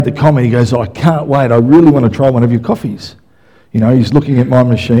the comment, he goes, I can't wait, I really want to try one of your coffees. He's looking at my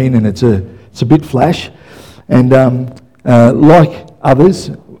machine and it's a bit flash. And like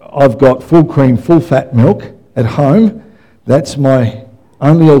others, I've got full cream, full fat milk at home. That's my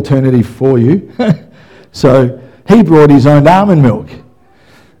only alternative for you. So he brought his own almond milk.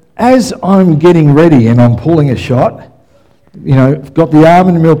 As I'm getting ready and I'm pulling a shot, got the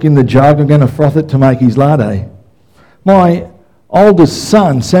almond milk in the jug, I'm going to froth it to make his latte. My oldest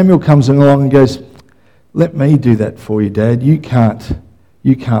son, Samuel, comes along and goes, let me do that for you, Dad. You can't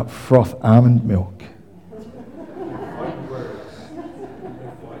froth almond milk.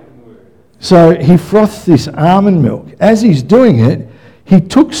 So he froths this almond milk. As he's doing it, he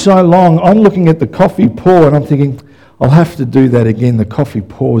took so long. I'm looking at the coffee pour and I'm thinking, I'll have to do that again. The coffee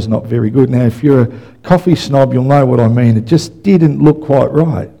pour is not very good. Now, if you're a coffee snob, you'll know what I mean. It just didn't look quite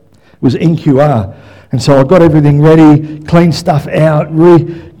right. It was NQR. And so I got everything ready, cleaned stuff out,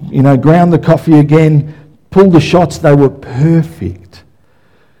 ground the coffee again, pulled the shots. They were perfect.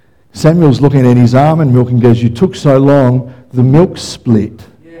 Samuel's looking at his almond milk and goes, you took so long, the milk split.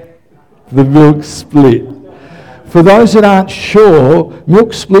 The milk split. For those that aren't sure,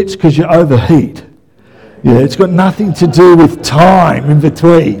 milk splits because you overheat. Yeah, it's got nothing to do with time in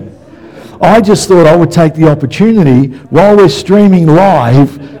between. I just thought I would take the opportunity while we're streaming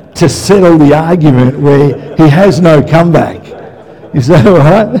live to settle the argument where he has no comeback. Is that all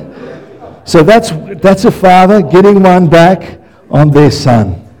right? So that's a father getting one back on their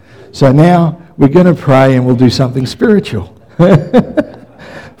son. So now we're going to pray and we'll do something spiritual.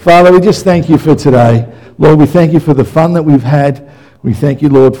 Father, we just thank you for today. Lord, we thank you for the fun that we've had. We thank you,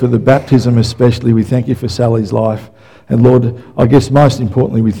 Lord, for the baptism especially. We thank you for Sally's life. And Lord, I guess most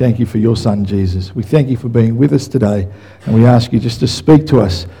importantly, we thank you for your son, Jesus. We thank you for being with us today. And we ask you just to speak to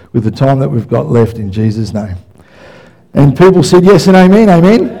us with the time that we've got left in Jesus' name. And people said yes and amen,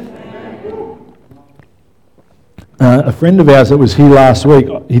 amen. A friend of ours that was here last week,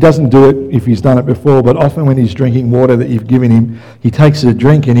 he doesn't do it if he's done it before, but often when he's drinking water that you've given him, he takes a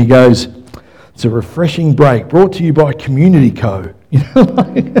drink and he goes, it's a refreshing break brought to you by Community Co.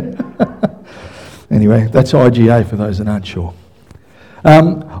 Anyway, that's IGA for those that aren't sure. I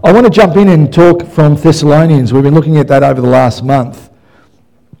want to jump in and talk from Thessalonians. We've been looking at that over the last month.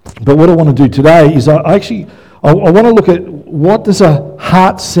 But what I want to do today is I want to look at what does a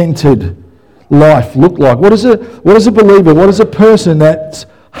heart-centered life look like? What is a believer, what is a person that's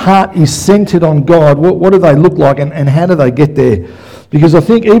heart is centered on God? What do they look like and how do they get there? Because I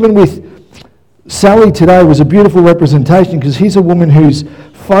think even with Sally today was a beautiful representation because he's a woman who's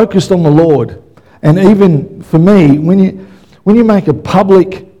focused on the Lord. And even for me, when you make a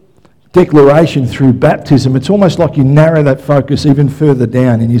public declaration through baptism, it's almost like you narrow that focus even further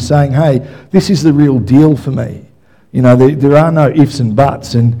down and you're saying, hey, this is the real deal for me. There are no ifs and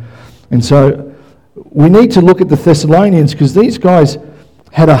buts. And so we need to look at the Thessalonians because these guys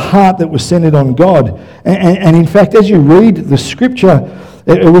had a heart that was centered on God. And in fact, as you read the scripture,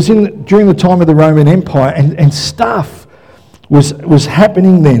 it was during the time of the Roman Empire and stuff was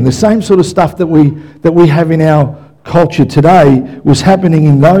happening then. The same sort of stuff that we have in our culture today was happening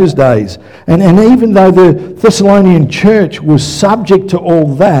in those days. And even though the Thessalonian church was subject to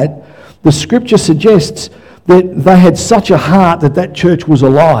all that, the scripture suggests that they had such a heart that church was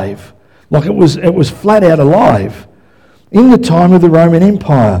alive. Like it was flat out alive. In the time of the Roman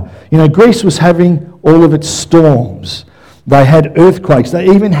Empire, Greece was having all of its storms. They had earthquakes. They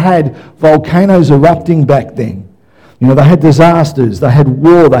even had volcanoes erupting back then. They had disasters. They had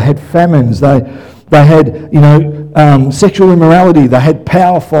war. They had famines. They had, sexual immorality. They had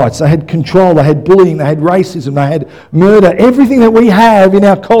power fights. They had control. They had bullying. They had racism. They had murder. Everything that we have in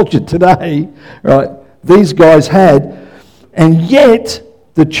our culture today, right? These guys had, and yet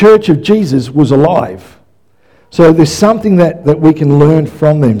the church of Jesus was alive. So there's something that we can learn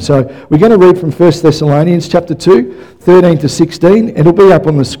from them. So we're going to read from 1 Thessalonians chapter 2, 13 to 16. It'll be up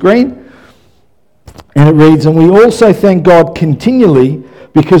on the screen. And it reads, and we also thank God continually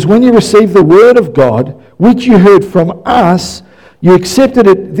because when you received the word of God, which you heard from us, you accepted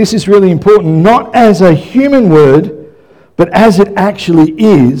it, this is really important, not as a human word, but as it actually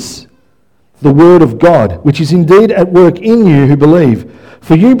is, the word of God, which is indeed at work in you who believe.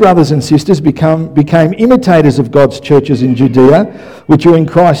 For you, brothers and sisters, became imitators of God's churches in Judea, which are in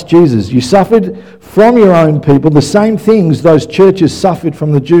Christ Jesus. You suffered from your own people the same things those churches suffered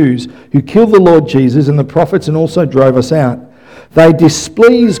from the Jews, who killed the Lord Jesus and the prophets and also drove us out. They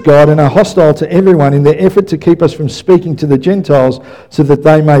displease God and are hostile to everyone in their effort to keep us from speaking to the Gentiles so that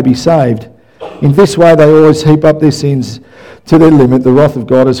they may be saved. In this way, they always heap up their sins to their limit. The wrath of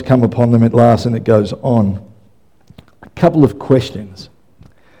God has come upon them at last, and it goes on. A couple of questions.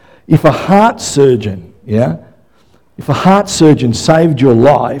 if a heart surgeon, if a heart surgeon saved your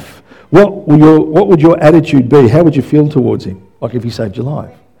life, what would your attitude be? How would you feel towards him? Like if he saved your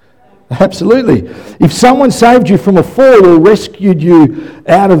life? Absolutely. If someone saved you from a fall or rescued you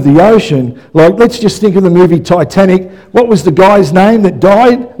out of the ocean, like let's just think of the movie Titanic. What was the guy's name that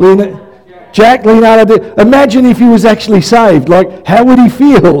died? Jack, Leonardo. Imagine if he was actually saved. Like, how would he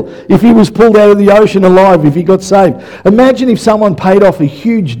feel if he was pulled out of the ocean alive, if he got saved? Imagine if someone paid off a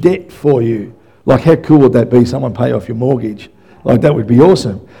huge debt for you. Like, how cool would that be? Someone pay off your mortgage. Like, that would be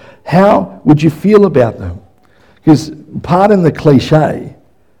awesome. How would you feel about them? Because, pardon the cliche,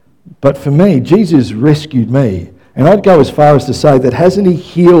 but for me, Jesus rescued me. And I'd go as far as to say that hasn't he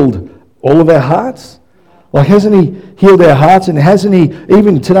healed all of our hearts? Like, hasn't he healed our hearts? And hasn't he,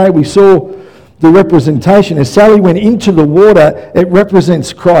 even today we saw the representation. As Sally went into the water, it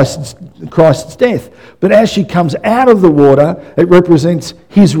represents Christ's death. But as she comes out of the water, it represents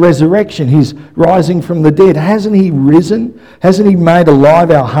his resurrection, his rising from the dead. Hasn't he risen? Hasn't he made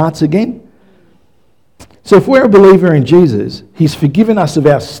alive our hearts again? So if we're a believer in Jesus, he's forgiven us of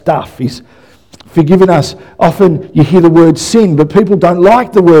our stuff. He's forgiven us. Often you hear the word sin, but people don't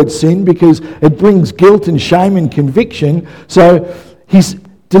like the word sin because it brings guilt and shame and conviction. So he's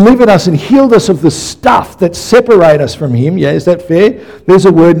delivered us and healed us of the stuff that separate us from him. Yeah, is that fair? There's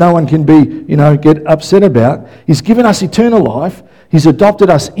a word no one can get upset about. He's given us eternal life. He's adopted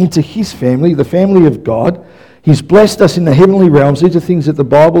us into his family, the family of God. He's blessed us in the heavenly realms. These are things that the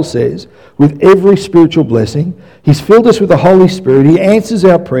Bible says, with every spiritual blessing. He's filled us with the Holy Spirit. He answers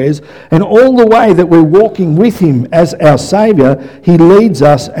our prayers. And all the way that we're walking with him as our Saviour, he leads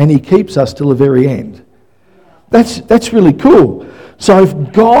us and he keeps us till the very end. That's really cool. So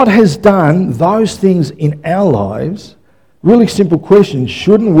if God has done those things in our lives, really simple question,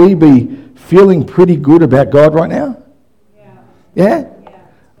 shouldn't we be feeling pretty good about God right now? Yeah?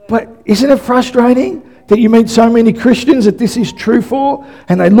 But isn't it frustrating that you meet so many Christians that this is true for,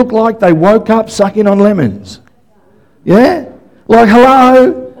 and they look like they woke up sucking on lemons? Yeah? Like,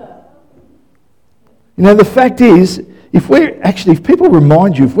 hello? You know, the fact is, if people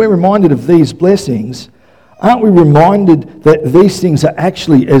remind you, if we're reminded of these blessings, aren't we reminded that these things are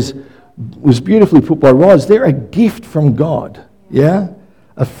actually, as was beautifully put by Roz, they're a gift from God, yeah?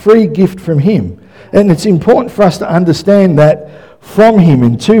 A free gift from him. And it's important for us to understand that from him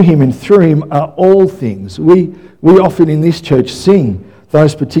and to him and through him are all things. We often in this church sing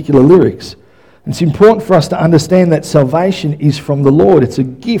those particular lyrics. It's important for us to understand that salvation is from the Lord. It's a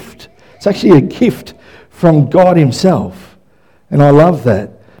gift. It's actually a gift from God himself. And I love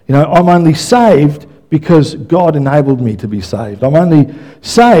that. You know, I'm only saved because God enabled me to be saved. I'm only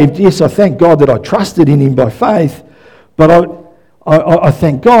saved, yes, I thank God that I trusted in him by faith, but I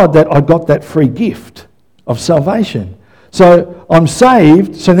thank God that I got that free gift of salvation. So I'm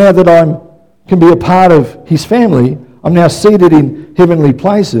saved, so now that I can be a part of his family, I'm now seated in heavenly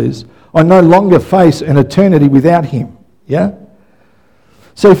places. I no longer face an eternity without him. Yeah?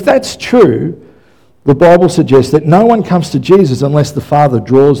 So if that's true, the Bible suggests that no one comes to Jesus unless the Father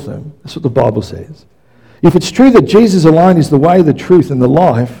draws them. That's what the Bible says. If it's true that Jesus alone is the way, the truth, and the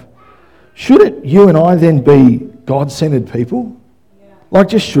life, shouldn't you and I then be God-centered people? Like,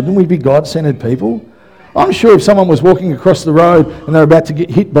 just shouldn't we be God-centered people? I'm sure if someone was walking across the road and they're about to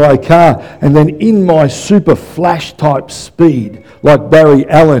get hit by a car, and then in my super flash type speed, like Barry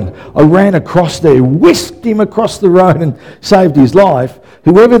Allen, I ran across there, whisked him across the road and saved his life,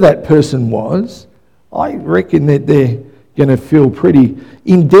 whoever that person was, I reckon that they're going to feel pretty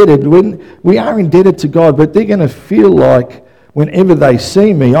indebted. When we are indebted to God, but they're going to feel like whenever they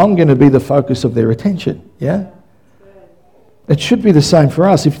see me, I'm going to be the focus of their attention. Yeah? It should be the same for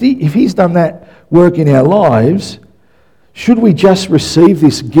us. If he's done that work in our lives, should we just receive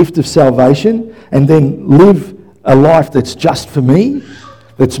this gift of salvation and then live a life that's just for me,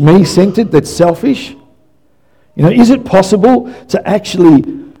 that's me-centered, that's selfish? You know, is it possible to actually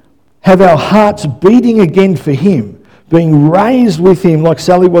have our hearts beating again for him, being raised with him like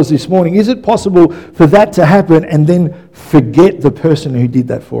Sally was this morning? Is it possible for that to happen and then forget the person who did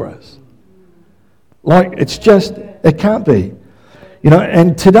that for us? Like, it can't be. You know,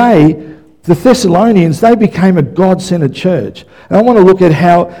 and today, the Thessalonians, they became a God-centered church. And I want to look at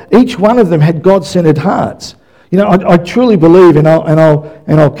how each one of them had God-centered hearts. You know, I truly believe, and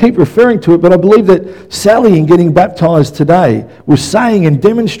I'll keep referring to it, but I believe that Sally, in getting baptised today, was saying and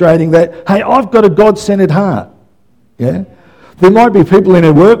demonstrating that, hey, I've got a God-centered heart. Yeah? There might be people in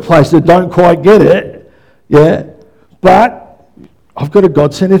her workplace that don't quite get it, yeah, but I've got a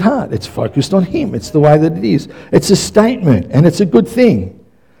God-centered heart. It's focused on him. It's the way that it is. It's a statement, and it's a good thing.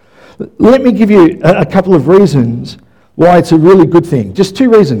 Let me give you a couple of reasons why it's a really good thing. Just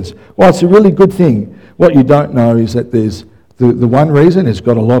 2 reasons why it's a really good thing. What you don't know is that there's the one reason has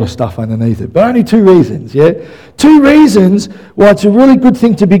got a lot of stuff underneath it. But only 2 reasons, yeah? 2 reasons why it's a really good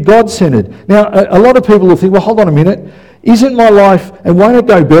thing to be God-centered. Now, a lot of people will think, well, hold on a minute. Isn't my life, and won't it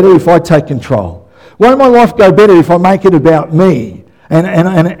go better if I take control? Won't my life go better if I make it about me? And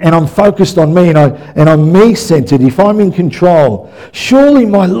I'm focused on me and I'm me-centered, if I'm in control, surely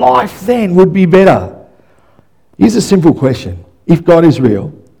my life then would be better. Here's a simple question. If God is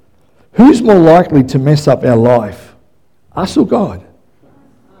real, who's more likely to mess up our life, us or God?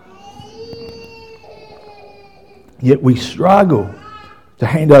 Yet we struggle to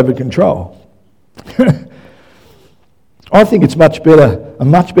hand over control. I think it's a much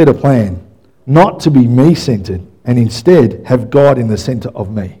better plan not to be me-centered and instead have God in the centre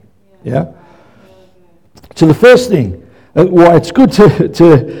of me. Yeah? So the first thing why it's good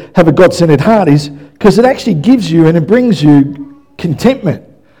to have a God-centered heart is because it actually gives you and it brings you contentment.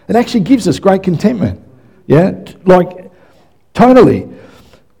 It actually gives us great contentment. Yeah? Like, totally.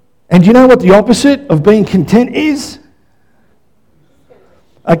 And do you know what the opposite of being content is?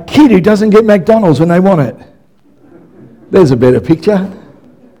 A kid who doesn't get McDonald's when they want it. There's a better picture.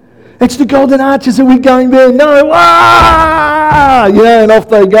 It's the golden arches, are we going there? No, and off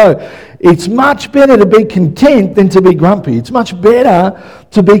they go. It's much better to be content than to be grumpy. It's much better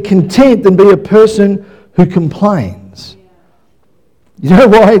to be content than be a person who complains. You know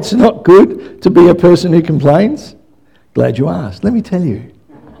why it's not good to be a person who complains? Glad you asked. Let me tell you.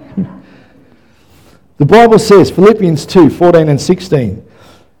 The Bible says, Philippians 2:14 and 16,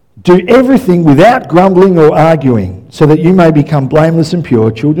 do everything without grumbling or arguing, so that you may become blameless and pure,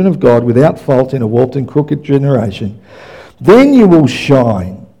 children of God, without fault in a warped and crooked generation. Then you will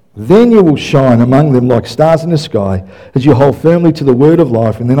shine among them like stars in the sky, as you hold firmly to the word of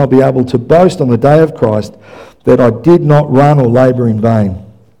life, and then I'll be able to boast on the day of Christ that I did not run or labour in vain.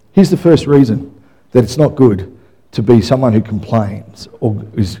 Here's the first reason that it's not good to be someone who complains or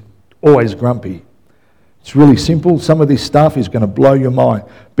is always grumpy. It's really simple. Some of this stuff is going to blow your mind.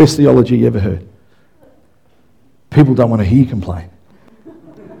 Best theology you ever heard. People don't want to hear you complain.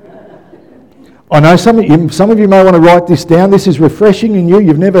 I know some of you may want to write this down. This is refreshing in you.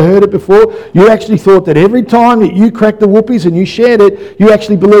 You've never heard it before. You actually thought that every time that you cracked the whoopies and you shared it, you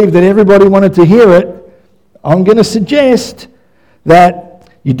actually believed that everybody wanted to hear it. I'm going to suggest that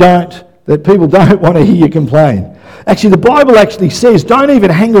people don't want to hear you complain. Actually, the Bible actually says don't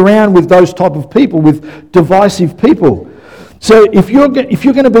even hang around with those type of people, with divisive people. So if you're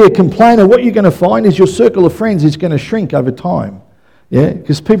going to be a complainer, what you're going to find is your circle of friends is going to shrink over time. Yeah,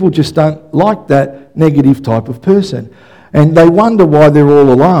 because people just don't like that negative type of person. And they wonder why they're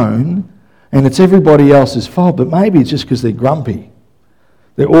all alone and it's everybody else's fault. But maybe it's just because they're grumpy.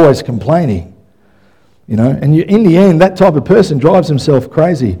 They're always complaining. And in the end, that type of person drives himself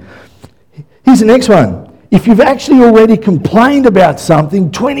crazy. Here's the next one. If you've actually already complained about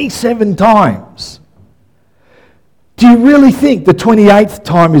something 27 times, do you really think the 28th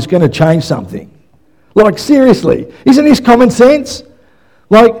time is going to change something? Like, seriously, isn't this common sense?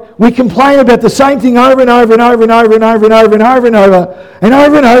 Like, we complain about the same thing over and over and over and over and over and over and over and over and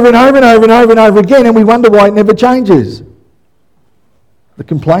over and over and over and over and over and over again, and we wonder why it never changes. The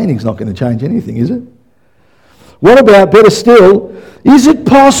complaining's not going to change anything, is it? What about, better still, is it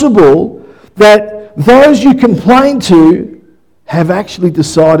possible that those you complain to have actually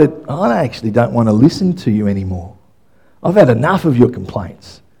decided, I actually don't want to listen to you anymore. I've had enough of your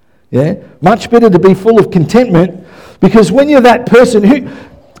complaints. Yeah? Much better to be full of contentment, because when you're that person who...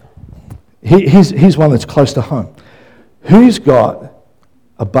 Here's one that's close to home. Who's got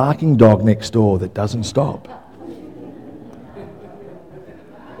a barking dog next door that doesn't stop?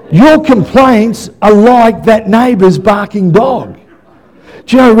 Your complaints are like that neighbour's barking dog.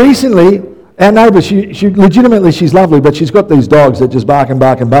 Do you know, recently, our neighbour, she legitimately, she's lovely, but she's got these dogs that just bark and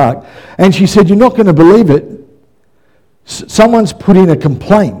bark and bark. And she said, you're not going to believe it. Someone's put in a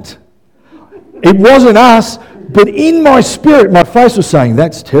complaint. It wasn't us, but in my spirit, my face was saying,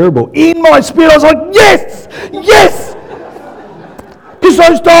 that's terrible. In my spirit, I was like, yes, yes! Because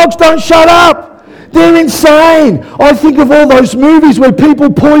those dogs don't shut up. They're insane. I think of all those movies where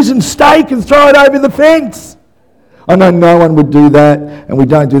people poison steak and throw it over the fence. I know no one would do that, and we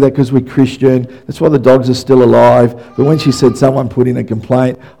don't do that because we're Christian. That's why the dogs are still alive. But when she said someone put in a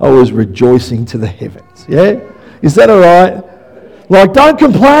complaint, I was rejoicing to the heavens. Yeah? Is that all right? Like, don't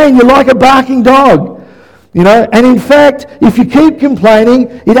complain. You're like a barking dog. And in fact, if you keep complaining,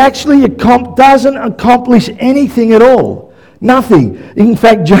 it actually doesn't accomplish anything at all. Nothing. In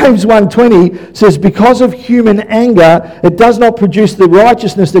fact, James 1:20 says, because of human anger, it does not produce the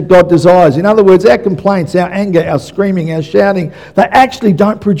righteousness that God desires. In other words, our complaints, our anger, our screaming, our shouting, they actually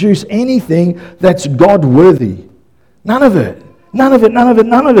don't produce anything that's God-worthy. None of it. None of it, none of it,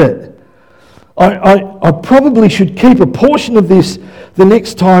 none of it. I probably should keep a portion of this the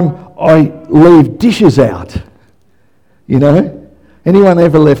next time I leave dishes out. You know? Anyone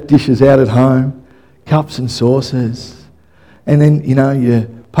ever left dishes out at home? Cups and saucers? And then, you know, your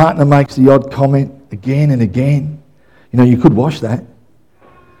partner makes the odd comment again and again. You know, you could wash that.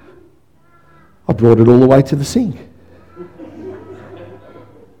 I brought it all the way to the sink.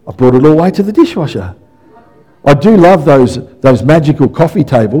 I brought it all the way to the dishwasher. I do love those magical coffee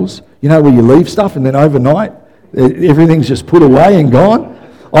tables, you know, where you leave stuff and then overnight everything's just put away and gone.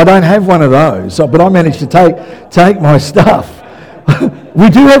 I don't have one of those, but I managed to take my stuff. We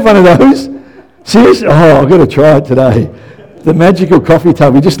do have one of those. Seriously? Oh, I've got to try it today. The magical coffee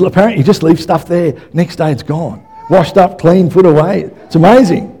table. Apparently you just leave stuff there. Next day it's gone. Washed up, clean, put away. It's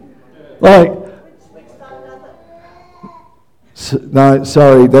amazing. Like, no,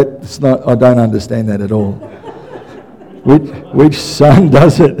 sorry, that's not. I don't understand that at all. Which son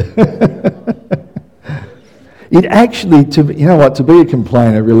does it? It actually, to be a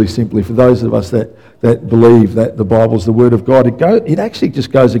complainer, really simply, for those of us that believe that the Bible's the Word of God, it actually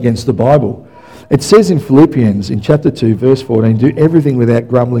just goes against the Bible. It says in Philippians, in chapter 2, verse 14, do everything without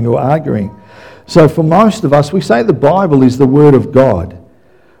grumbling or arguing. So for most of us, we say the Bible is the Word of God,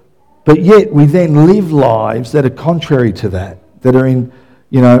 but yet we then live lives that are contrary to that are in,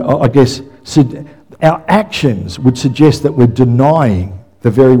 I guess, our actions would suggest that we're denying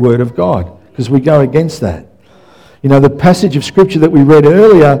the very Word of God, because we go against that. You know, the passage of Scripture that we read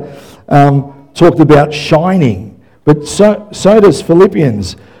earlier talked about shining, but so does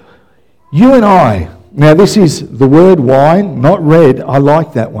Philippians. You and I, now this is the word wine, not red. I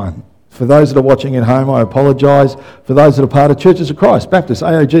like that one. For those that are watching at home, I apologise. For those that are part of Churches of Christ, Baptists,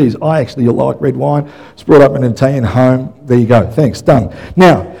 AOGs, I actually like red wine. It's brought up in an Italian home. There you go. Thanks. Done.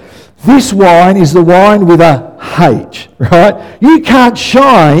 Now, this wine is the wine with a H, right? You can't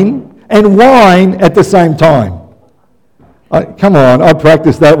shine and wine at the same time. Come on, I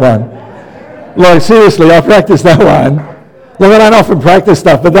practiced that one. Like, seriously, I practiced that one. Look, I don't often practice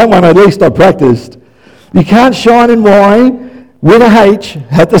stuff, but that one at least I practiced. You can't shine and wine with a H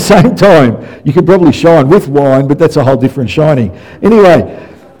at the same time. You could probably shine with wine, but that's a whole different shining. Anyway,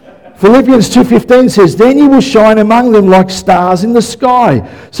 Philippians 2:15 says, then you will shine among them like stars in the sky.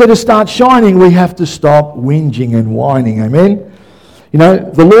 So to start shining, we have to stop whinging and whining. Amen? You know,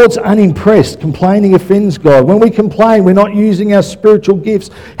 the Lord's unimpressed. Complaining offends God. When we complain, we're not using our spiritual gifts.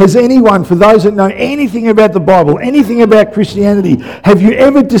 Has anyone, for those that know anything about the Bible, anything about Christianity, have you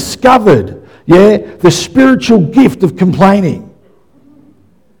ever discovered, the spiritual gift of complaining?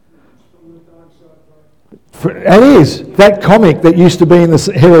 It is. That comic that used to be in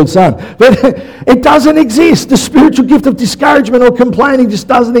the Herald Sun. But it doesn't exist. The spiritual gift of discouragement or complaining just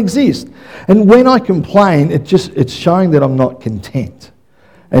doesn't exist. And when I complain, it's showing that I'm not content.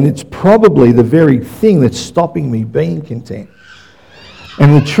 And it's probably the very thing that's stopping me being content.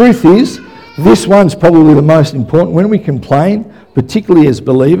 And the truth is, this one's probably the most important. When we complain, particularly as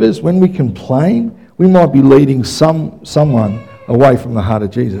believers, when we complain, we might be leading someone away from the heart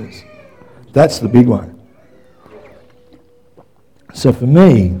of Jesus. That's the big one. So for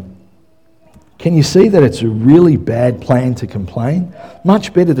me, can you see that it's a really bad plan to complain?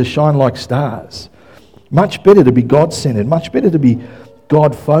 Much better to shine like stars. Much better to be God-centered. Much better to be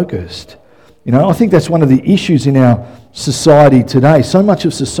God-focused. You know, I think that's one of the issues in our society today. So much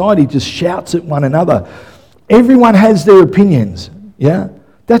of society just shouts at one another. Everyone has their opinions, yeah?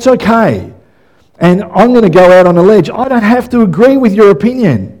 That's okay. And I'm going to go out on a ledge. I don't have to agree with your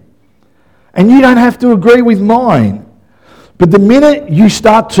opinion. And you don't have to agree with mine. But the minute you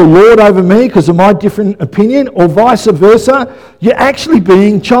start to lord over me because of my different opinion, or vice versa, you're actually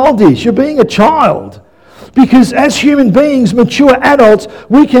being childish. You're being a child. Because as human beings, mature adults,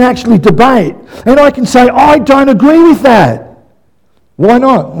 we can actually debate. And I can say, I don't agree with that. Why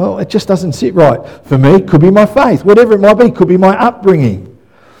not? Well, it just doesn't sit right. For me, it could be my faith. Whatever it might be, it could be my upbringing.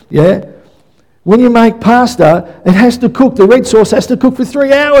 Yeah? When you make pasta, it has to cook. The red sauce has to cook for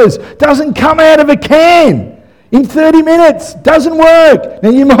 3 hours. Doesn't come out of a can in 30 minutes. Doesn't work. Now,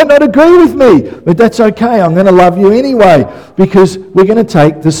 you might not agree with me, but that's okay. I'm going to love you anyway because we're going to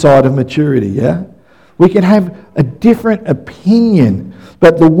take the side of maturity, yeah? We can have a different opinion,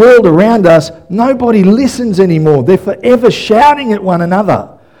 but the world around us, nobody listens anymore. They're forever shouting at one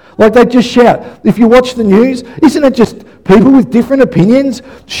another. Like they just shout. If you watch the news, isn't it just people with different opinions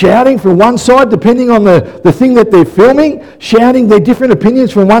shouting from one side depending on the thing that they're filming, shouting their different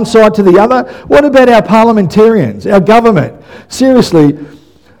opinions from one side to the other? What about our parliamentarians, our government? Seriously,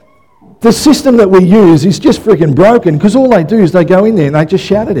 the system that we use is just freaking broken because all they do is they go in there and they just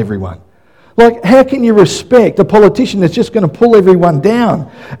shout at everyone. Like, how can you respect a politician that's just going to pull everyone down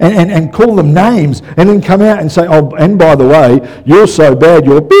and call them names and then come out and say, oh, and by the way, you're so bad,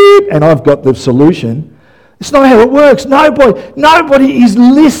 you're beep, and I've got the solution? It's not how it works. Nobody is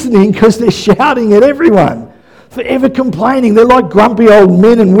listening because they're shouting at everyone, forever complaining. They're like grumpy old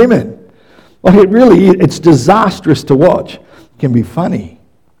men and women. Like it's disastrous to watch. It can be funny,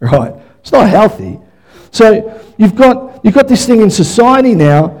 right? It's not healthy. So you've got this thing in society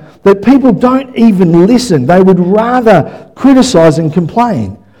now that people don't even listen. They would rather criticise and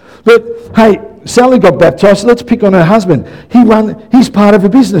complain. But hey, Sally got baptised, so let's pick on her husband. He's part of a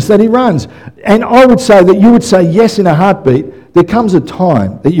business that he runs. And I would say that you would say yes in a heartbeat. There comes a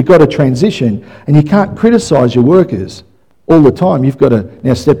time that you've got to transition and you can't criticise your workers all the time. You've got to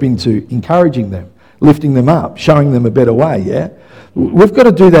now step into encouraging them, lifting them up, showing them a better way, yeah? We've got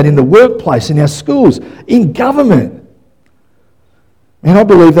to do that in the workplace, in our schools, in government. And I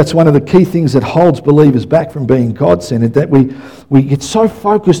believe that's one of the key things that holds believers back from being God-centered, that we get so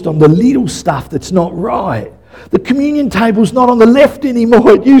focused on the little stuff that's not right. The communion table's not on the left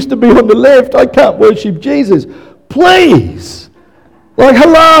anymore. It used to be on the left. I can't worship Jesus. Please. Like,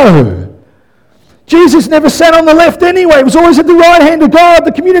 hello. Jesus never sat on the left anyway. It was always at the right hand of God.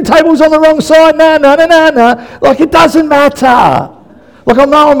 The communion table was on the wrong side. No. Like, it doesn't matter. Like, I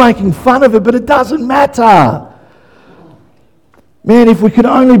know I'm making fun of it, but it doesn't matter. Man, if we could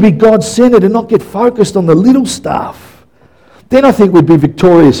only be God-centered and not get focused on the little stuff, then I think we'd be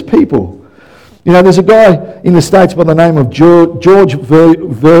victorious people. You know, there's a guy in the States by the name of George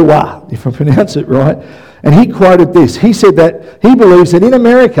Verwa, if I pronounce it right, and he quoted this. He said that he believes that in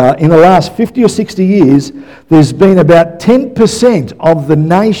America, in the last 50 or 60 years, there's been about 10% of the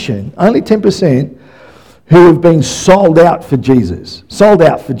nation, only 10%, who have been sold out for Jesus. Sold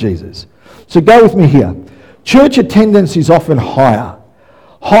out for Jesus. So go with me here. Church attendance is often higher.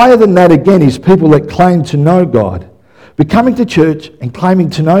 Higher than that, again, is people that claim to know God. But coming to church and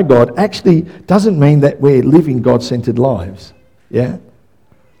claiming to know God actually doesn't mean that we're living God-centered lives. Yeah?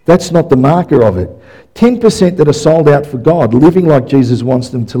 That's not the marker of it. 10% that are sold out for God, living like Jesus wants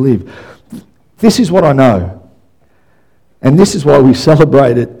them to live. This is what I know. And this is why we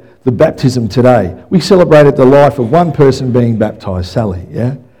celebrated the baptism today. We celebrated the life of one person being baptised, Sally.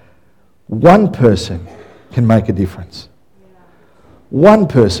 Yeah? One person can make a difference. One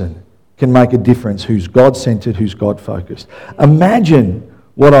person can make a difference who's God-centered, who's God-focused. Imagine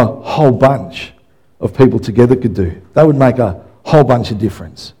what a whole bunch of people together could do. They would make a whole bunch of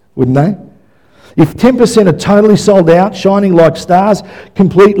difference, wouldn't they? If 10% are totally sold out, shining like stars,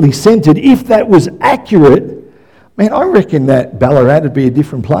 completely centered, if that was accurate, man, I reckon that Ballarat would be a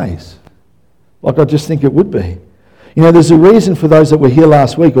different place. Like, I just think it would be. You know, there's a reason for those that were here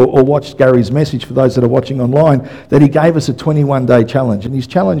last week or watched Gary's message, for those that are watching online, that he gave us a 21-day challenge. And his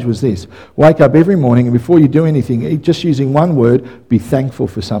challenge was this: wake up every morning and before you do anything, just using one word, be thankful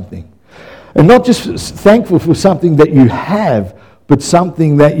for something. And not just thankful for something that you have, but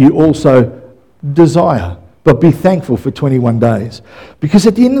something that you also desire. But be thankful for 21 days. Because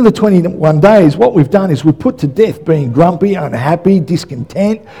at the end of the 21 days, what we've done is we've put to death being grumpy, unhappy,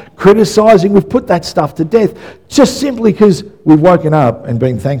 discontent, criticising. We've put that stuff to death just simply because we've woken up and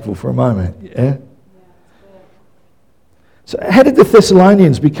been thankful for a moment. Yeah? So how did the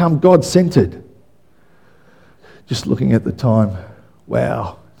Thessalonians become God-centered? Just looking at the time.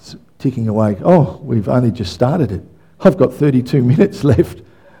 Wow, it's ticking away. Oh, we've only just started it. I've got 32 minutes left.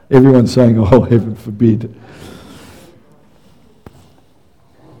 Everyone's saying, oh, heaven forbid.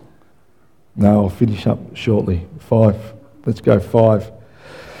 No, I'll finish up shortly. 5. Let's go 5.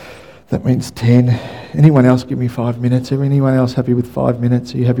 That means 10. Anyone else give me 5 minutes? Anyone else happy with 5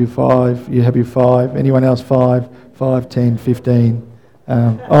 minutes? Are you happy with 5? Are you happy with 5? Anyone else 5? 5, 10, 15.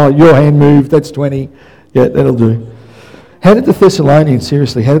 Oh, your hand moved. That's 20. Yeah, that'll do. How did the Thessalonians,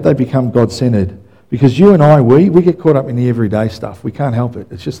 seriously, how did they become God-centered? Because you and I, we get caught up in the everyday stuff. We can't help it.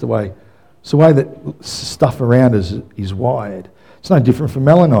 It's just the way that stuff around us is wired. It's no different from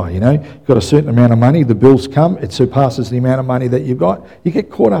Mel and I, you know. You've got a certain amount of money, the bills come, it surpasses the amount of money that you've got. You get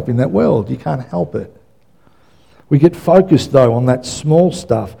caught up in that world. You can't help it. We get focused, though, on that small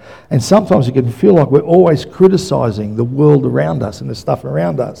stuff. And sometimes it can feel like we're always criticising the world around us and the stuff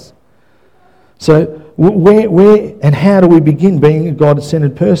around us. So where and how do we begin being a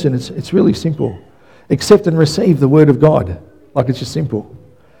God-centered person? It's really simple. Accept and receive the Word of God. Like, it's just simple.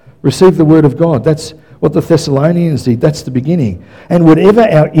 Receive the word of God. That's what the Thessalonians did. That's the beginning. And whatever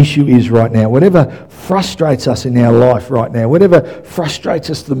our issue is right now, whatever frustrates us in our life right now, whatever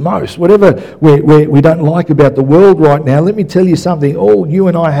frustrates us the most, whatever we don't like about the world right now, let me tell you something. All you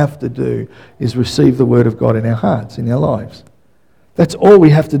and I have to do is receive the word of God in our hearts, in our lives. That's all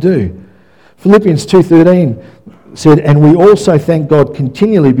we have to do. Philippians 2:13 said, "And we also thank God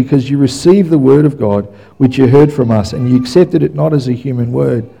continually because you received the word of God which you heard from us, and you accepted it not as a human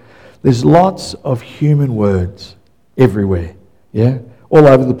word." There's lots of human words everywhere, yeah? All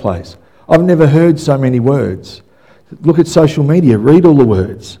over the place. I've never heard so many words. Look at social media, read all the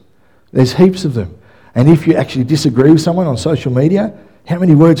words. There's heaps of them. And if you actually disagree with someone on social media, how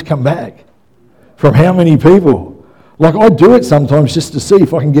many words come back? From how many people? Like, I do it sometimes just to see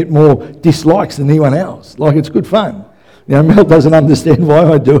if I can get more dislikes than anyone else. Like, it's good fun. You know, Mel doesn't understand why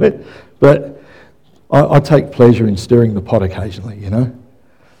I do it, but I take pleasure in stirring the pot occasionally, you know.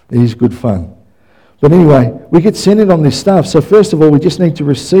 It is good fun. But anyway, we get centered on this stuff. So first of all, we just need to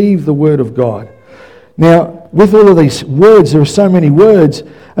receive the word of God. Now, with all of these words, there are so many words.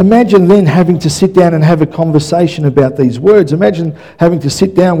 Imagine then having to sit down and have a conversation about these words. Imagine having to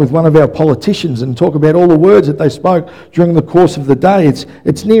sit down with one of our politicians and talk about all the words that they spoke during the course of the day.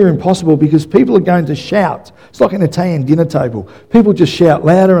 It's near impossible because people are going to shout. It's like an Italian dinner table. People just shout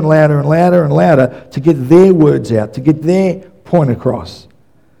louder and louder and louder and louder to get their words out, to get their point across.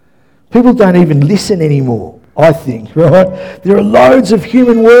 People don't even listen anymore, I think, right? There are loads of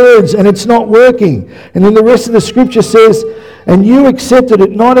human words and it's not working. And then the rest of the scripture says, "And you accepted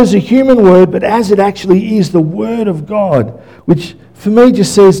it not as a human word, but as it actually is, the word of God," which for me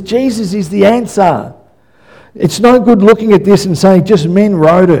just says Jesus is the answer. It's no good looking at this and saying just men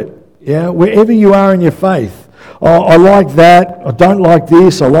wrote it. Yeah, wherever you are in your faith. Oh, I like that, I don't like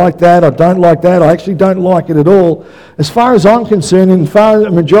this, I like that, I don't like that, I actually don't like it at all. As far as I'm concerned, and as far as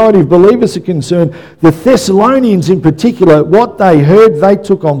the majority of believers are concerned, the Thessalonians in particular, what they heard, they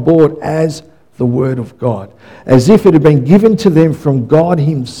took on board as the word of God. As if it had been given to them from God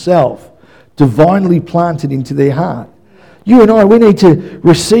himself, divinely planted into their heart. You and I, we need to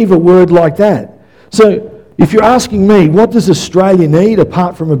receive a word like that. So, if you're asking me, what does Australia need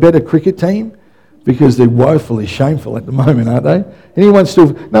apart from a better cricket team? Because they're woefully shameful at the moment, aren't they? No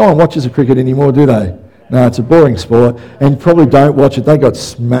one watches the cricket anymore, do they? No, it's a boring sport, and probably don't watch it. They got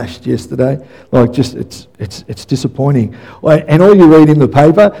smashed yesterday. Like, just it's disappointing. And all you read in the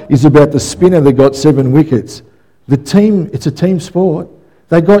paper is about the spinner that got 7 wickets. It's a team sport.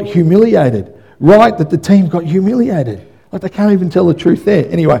 They got humiliated. Right, that the team got humiliated. Like, they can't even tell the truth there.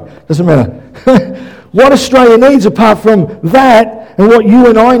 Anyway, doesn't matter. What Australia needs apart from that, and what you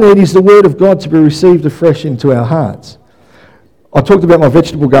and I need, is the word of God to be received afresh into our hearts. I talked about my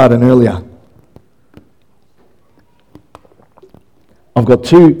vegetable garden earlier. I've got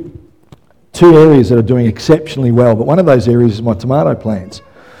two areas that are doing exceptionally well, but one of those areas is my tomato plants.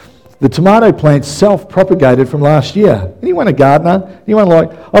 The tomato plants self-propagated from last year. Anyone a gardener? Anyone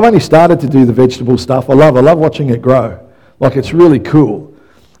I've only started to do the vegetable stuff. I love watching it grow. Like, it's really cool.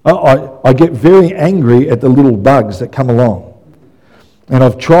 I get very angry at the little bugs that come along. And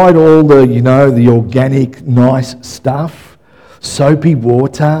I've tried all the organic, nice stuff, soapy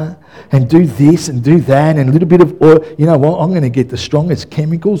water, and do this and do that, and a little bit of oil. You know what? I'm going to get the strongest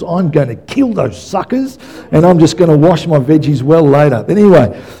chemicals. I'm going to kill those suckers, and I'm just going to wash my veggies well later. But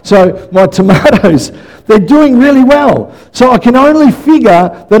anyway, so my tomatoes, they're doing really well. So I can only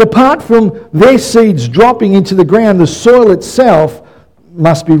figure that apart from their seeds dropping into the ground, the soil itself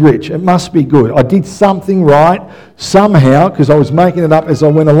must be rich. It must be good. I did something right somehow because I was making it up as I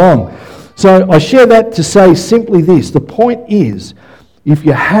went along. So I share that to say simply this. The point is, if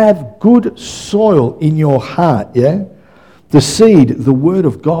you have good soil in your heart, yeah, the seed, the word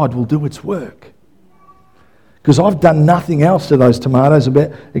of God, will do its work. Because I've done nothing else to those tomatoes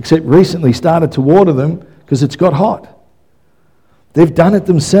except recently started to water them because it's got hot. They've done it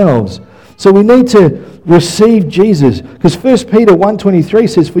themselves. So we need to receive Jesus. Because 1 Peter 1:23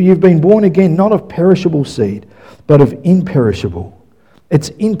 says, "For you've been born again, not of perishable seed, but of imperishable." It's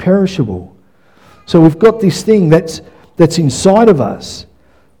imperishable. So we've got this thing that's inside of us,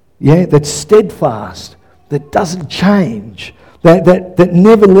 yeah, that's steadfast, that doesn't change, that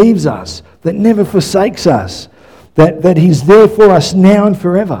never leaves us, that never forsakes us, that He's there for us now and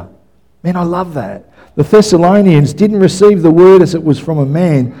forever. Man, I love that. The Thessalonians didn't receive the word as it was from a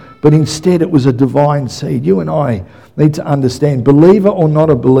man, but instead it was a divine seed. You and I need to understand, believer or not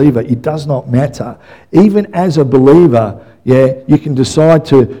a believer, it does not matter. Even as a believer, yeah, you can decide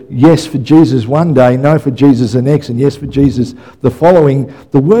to yes for Jesus one day, no for Jesus the next, and yes for Jesus the following.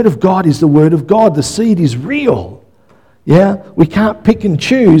 The word of God is the word of God. The seed is real. Yeah, we can't pick and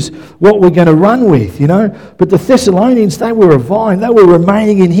choose what we're going to run with, you know. But the Thessalonians, they were a vine. They were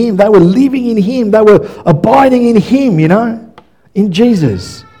remaining in him. They were living in him. They were abiding in him, you know, in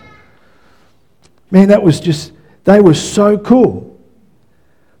Jesus. Man, that was just, they were so cool.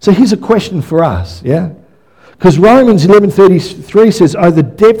 So here's a question for us, yeah. Because Romans 11:33 says, "Oh, the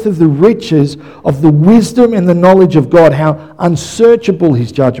depth of the riches of the wisdom and the knowledge of God, how unsearchable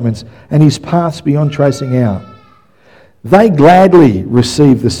his judgments and his paths beyond tracing out." They gladly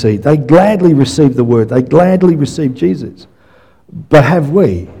received the seed. They gladly received the word. They gladly received Jesus. But have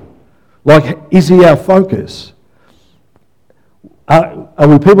we? Like, is he our focus? Are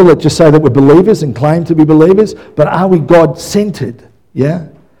we people that just say that we're believers and claim to be believers, but are we God-centered? Yeah?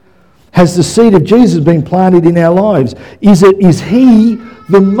 Has the seed of Jesus been planted in our lives? Is he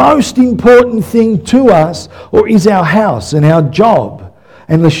the most important thing to us, or is our house and our job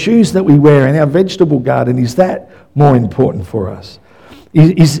and the shoes that we wear and our vegetable garden, is that more important for us?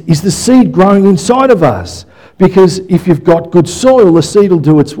 Is the seed growing inside of us? Because if you've got good soil, the seed will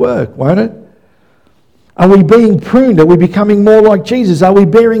do its work, won't it? Are we being pruned? Are we becoming more like Jesus? Are we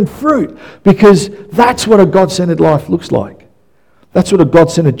bearing fruit? Because that's what a God-centered life looks like. That's what a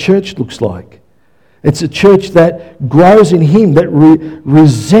God-centered church looks like. It's a church that grows in him, that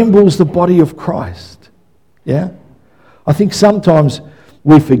resembles the body of Christ. Yeah? I think sometimes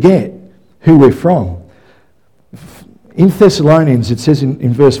we forget who we're from. In Thessalonians, it says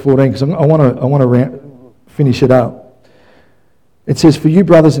in verse 14, because I want to finish it up. It says, "For you,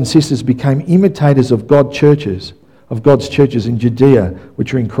 brothers and sisters, became imitators of God's churches in Judea,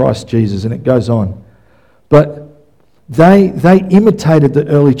 which are in Christ Jesus." And it goes on. But they imitated the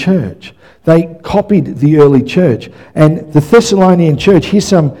early church. They copied the early church. And the Thessalonian church, here's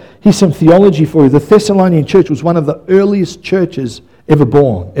some theology for you. The Thessalonian church was one of the earliest churches ever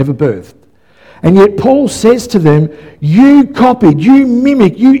born, ever birthed. And yet Paul says to them, you copied, you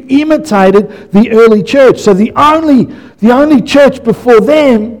mimicked, you imitated the early church. So the only church before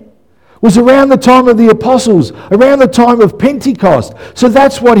them was around the time of the apostles, around the time of Pentecost. So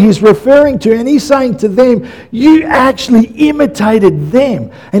that's what he's referring to. And he's saying to them, you actually imitated them.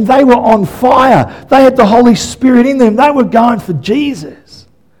 And they were on fire. They had the Holy Spirit in them. They were going for Jesus.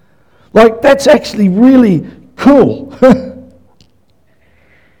 Like, that's actually really cool.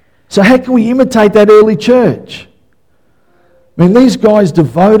 So how can we imitate that early church? I mean, these guys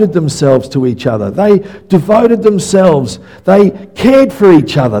devoted themselves to each other. They devoted themselves. They cared for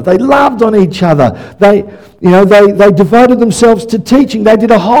each other. They loved on each other. They devoted themselves to teaching. They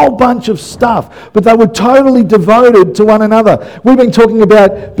did a whole bunch of stuff, but they were totally devoted to one another. We've been talking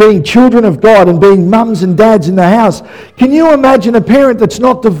about being children of God and being mums and dads in the house. Can you imagine a parent that's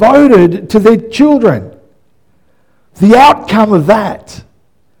not devoted to their children? The outcome of that.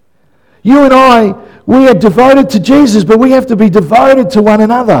 You and I, we are devoted to Jesus, but we have to be devoted to one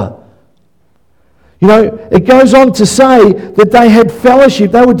another. You know, it goes on to say that they had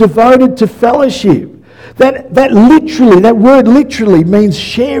fellowship. They were devoted to fellowship. That word literally means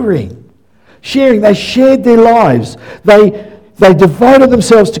sharing. Sharing. They shared their lives. They devoted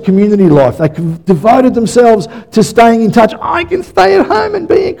themselves to community life. They devoted themselves to staying in touch. I can stay at home and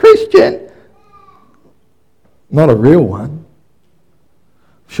be a Christian. Not a real one.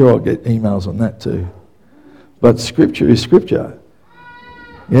 Sure, I'll get emails on that too. But Scripture is Scripture.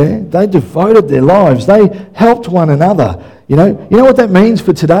 Yeah, they devoted their lives. They helped one another. You know what that means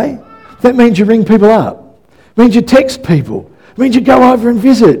for today? That means you ring people up. It means you text people. It means you go over and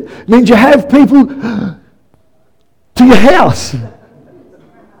visit. It means you have people to your house.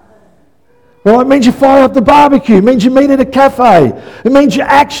 Well, it means you fire up the barbecue. It means you meet at a cafe. It means you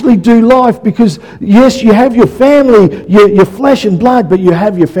actually do life because, yes, you have your family, your flesh and blood, but you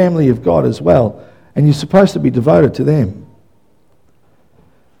have your family of God as well. And you're supposed to be devoted to them.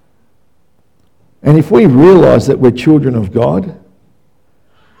 And if we realise that we're children of God,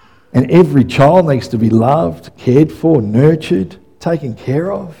 and every child needs to be loved, cared for, nurtured, taken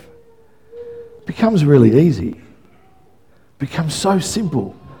care of, it becomes really easy. It becomes so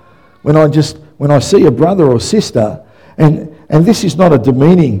simple. When I see a brother or sister, and this is not a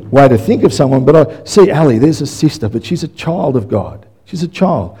demeaning way to think of someone, but I see Ali, there's a sister, but she's a child of God. She's a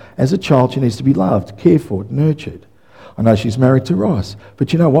child. As a child, she needs to be loved, cared for, nurtured. I know she's married to Ross,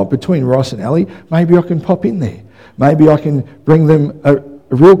 but you know what? Between Ross and Ali, maybe I can pop in there. Maybe I can bring them a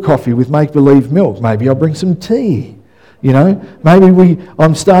real coffee with make-believe milk. Maybe I'll bring some tea. You know, maybe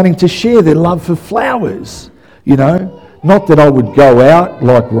I'm starting to share their love for flowers, you know. Not that I would go out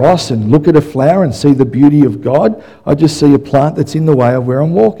like Ross and look at a flower and see the beauty of God. I just see a plant that's in the way of where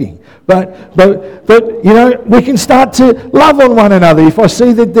I'm walking. But you know, we can start to love on one another. If I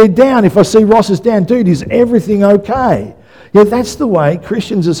see that they're down, if I see Ross is down, dude, is everything okay? Yeah, that's the way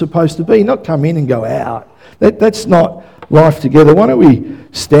Christians are supposed to be, not come in and go out. That's not life together. Why don't we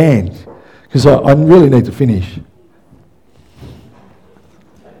stand? Because I really need to finish.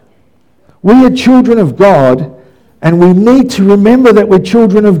 We are children of God, and we need to remember that we're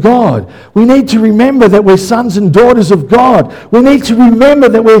children of God. We need to remember that we're sons and daughters of God. We need to remember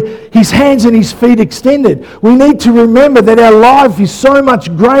that we're His hands and His feet extended. We need to remember that our life is so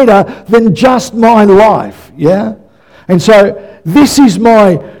much greater than just my life. Yeah? And so this is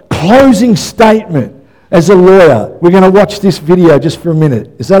my closing statement as a lawyer. We're going to watch this video just for a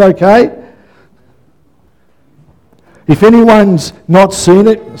minute. Is that okay? If anyone's not seen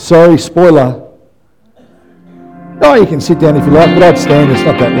it, sorry, spoiler. Oh, you can sit down if you like, but I'd stand. It's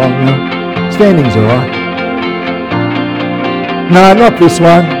not that long now. Standing's all right. No, not this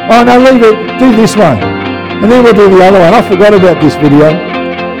one. Oh, no, leave it. Do this one. And then we'll do the other one. I forgot about this video.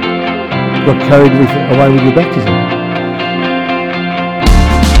 Got carried away with your baptism.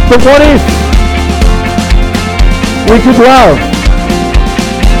 But what if we could love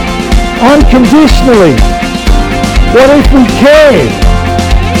unconditionally? What if we cared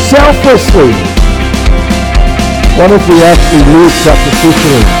selflessly? What if we actually lived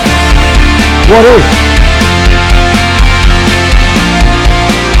sacrificially? What if?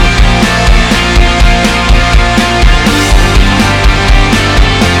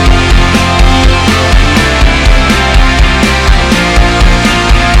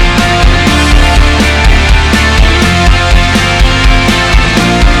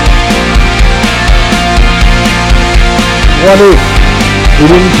 What if we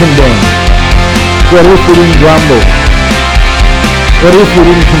didn't condemn? What if we didn't grumble? What if we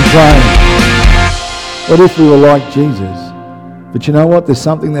didn't complain? What if we were like Jesus? But you know what? There's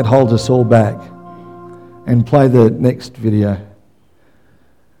something that holds us all back. And play the next video.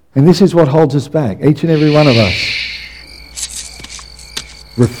 And this is what holds us back, each and every one of us.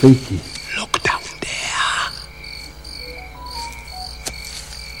 Rafiki. Look down there.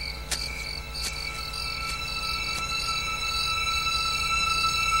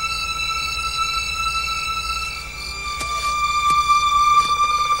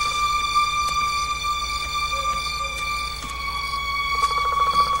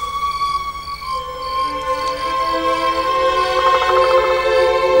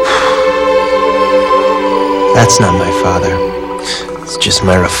 That's not my father. It's just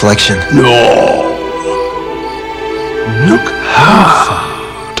my reflection. No. Look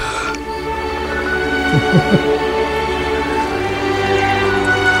hard.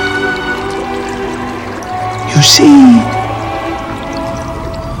 You see,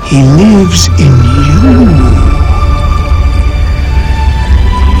 he lives in you.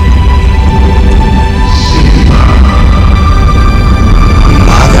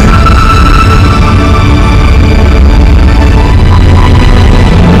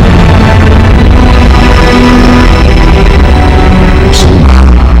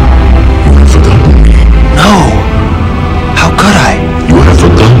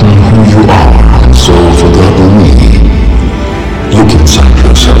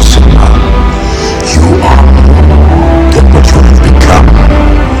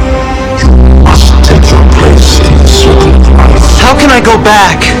 Go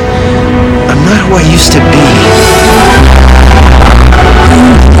back. I'm not who I used to be.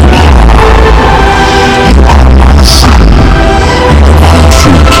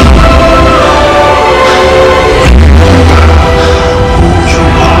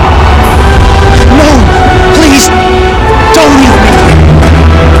 No, please, don't leave me.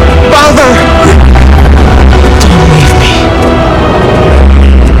 Father, don't leave me.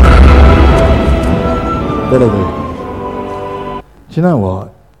 That'll do. Do you know what?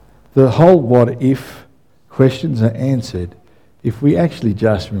 The whole what if questions are answered if we actually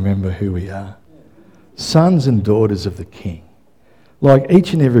just remember who we are. Sons and daughters of the King. Like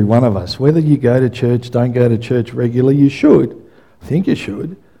each and every one of us, whether you go to church, don't go to church regularly, you should. I think you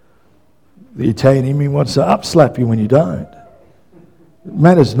should. The Italian in me wants to upslap you when you don't. It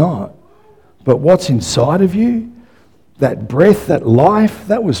matters not. But what's inside of you, that breath, that life,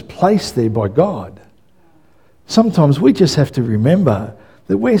 that was placed there by God. Sometimes we just have to remember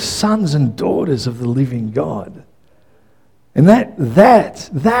that we're sons and daughters of the living God. And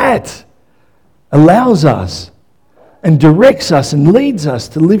that allows us and directs us and leads us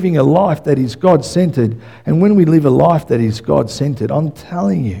to living a life that is God-centered. And when we live a life that is God-centered, I'm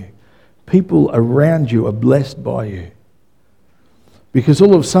telling you, people around you are blessed by you. Because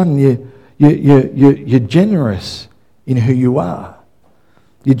all of a sudden you're generous in who you are.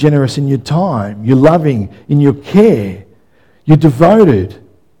 You're generous in your time. You're loving in your care. You're devoted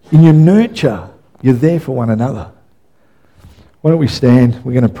in your nurture. You're there for one another. Why don't we stand?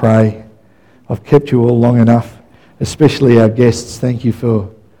 We're going to pray. I've kept you all long enough, especially our guests. Thank you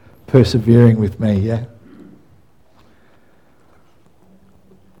for persevering with me, yeah?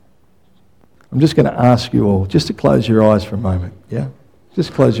 I'm just going to ask you all just to close your eyes for a moment, yeah?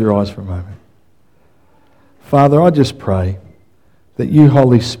 Just close your eyes for a moment. Father, I just pray that you,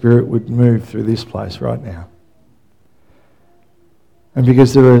 Holy Spirit, would move through this place right now. And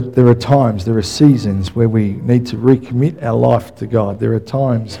because there are times, there are seasons where we need to recommit our life to God. There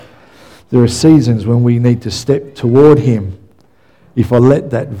are seasons when we need to step toward Him. If I let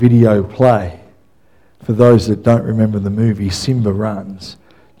that video play, for those that don't remember the movie, Simba runs,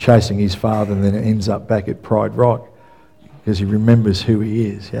 chasing his father, and then it ends up back at Pride Rock because he remembers who he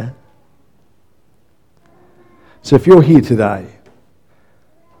is, yeah? So if you're here today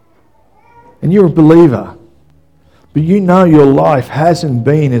and you're a believer, but you know your life hasn't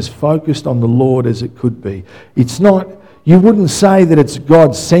been as focused on the Lord as it could be. It's not, you wouldn't say that it's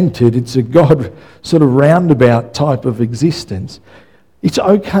God-centered, it's a God sort of roundabout type of existence. It's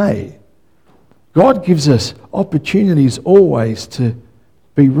okay. God gives us opportunities always to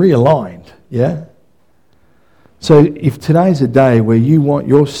be realigned, yeah? So if today's a day where you want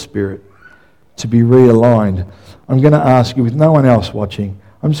your spirit to be realigned, I'm going to ask you, with no one else watching,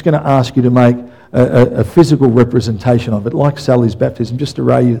 I'm just going to ask you to make a physical representation of it, like Sally's baptism, just to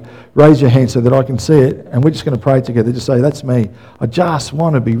raise your hand so that I can see it, and we're just going to pray together. Just say, that's me. I just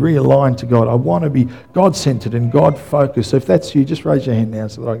want to be realigned to God. I want to be God-centered and God-focused. So if that's you, just raise your hand now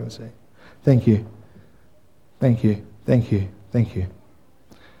so that I can see. Thank you. Thank you. Thank you. Thank you.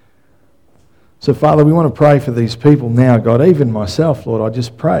 So, Father, we want to pray for these people now, God. Even myself, Lord, I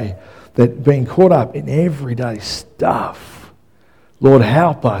just pray that being caught up in everyday stuff, Lord,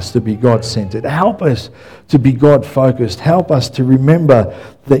 help us to be God-centered. Help us to be God-focused. Help us to remember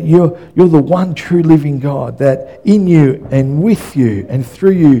that you're the one true living God, that in you and with you and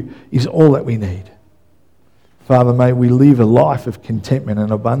through you is all that we need. Father, may we live a life of contentment,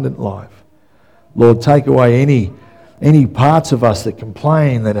 an abundant life. Lord, take away any parts of us that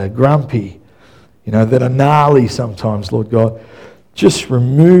complain, that are grumpy, that are gnarly sometimes, Lord God. Just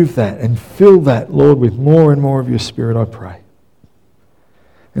remove that and fill that, Lord, with more and more of your Spirit, I pray.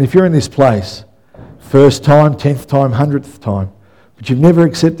 And if you're in this place, first time, 10th time, 100th time, but you've never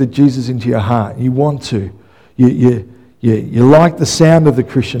accepted Jesus into your heart, you want to, you like the sound of the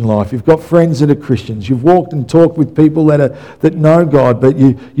Christian life, you've got friends that are Christians, you've walked and talked with people that know God, but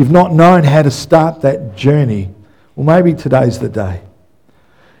you've not known how to start that journey, well, maybe today's the day.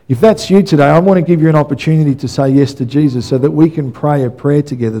 If that's you today, I want to give you an opportunity to say yes to Jesus so that we can pray a prayer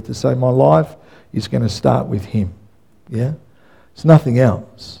together to say, my life is going to start with Him. Yeah? It's nothing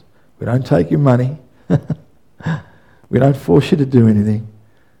else. We don't take your money. We don't force you to do anything.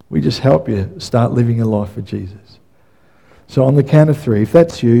 We just help you start living a life for Jesus. So on the count of 3, if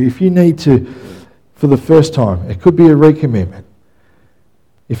that's you, if you need to, for the first time, it could be a recommitment.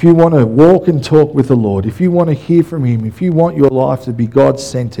 If you want to walk and talk with the Lord, if you want to hear from Him, if you want your life to be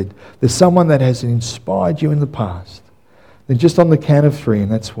God-centered, there's someone that has inspired you in the past, then just on the count of 3, and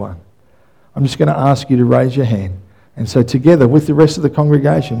that's 1, I'm just going to ask you to raise your hand. And so together with the rest of the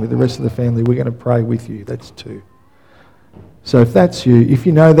congregation, with the rest of the family, we're going to pray with you. That's 2. So if that's you, if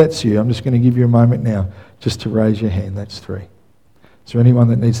you know that's you, I'm just going to give you a moment now just to raise your hand. That's 3. Is there anyone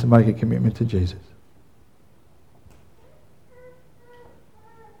that needs to make a commitment to Jesus?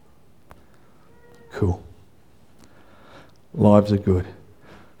 Cool. Lives are good.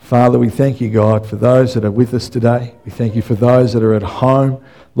 Father, we thank you, God, for those that are with us today. We thank you for those that are at home.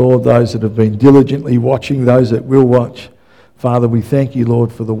 Lord, those that have been diligently watching, those that will watch. Father, we thank you,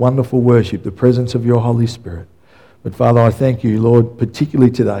 Lord, for the wonderful worship, the presence of your Holy Spirit. But Father, I thank you, Lord,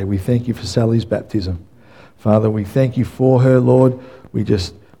 particularly today. We thank you for Sally's baptism. Father, we thank you for her, Lord.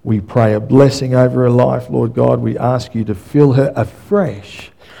 We pray a blessing over her life, Lord God. We ask you to fill her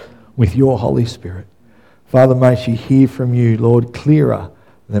afresh with your Holy Spirit. Father, may she hear from you, Lord, clearer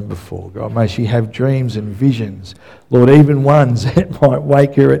than before, God. May she have dreams and visions, Lord, even ones that might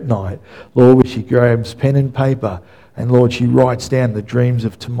wake her at night. Lord, where she grabs pen and paper and, Lord, she writes down the dreams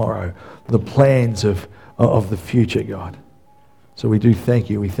of tomorrow, the plans of the future, God. So we do thank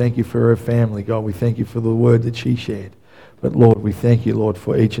you. We thank you for her family, God. We thank you for the word that she shared. But, Lord, we thank you, Lord,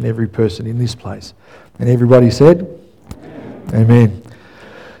 for each and every person in this place. And everybody said, Amen.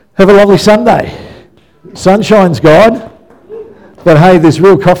 Have a lovely Sunday. Sunshine's God. But hey, there's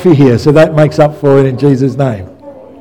real coffee here, so that makes up for it in Jesus' name.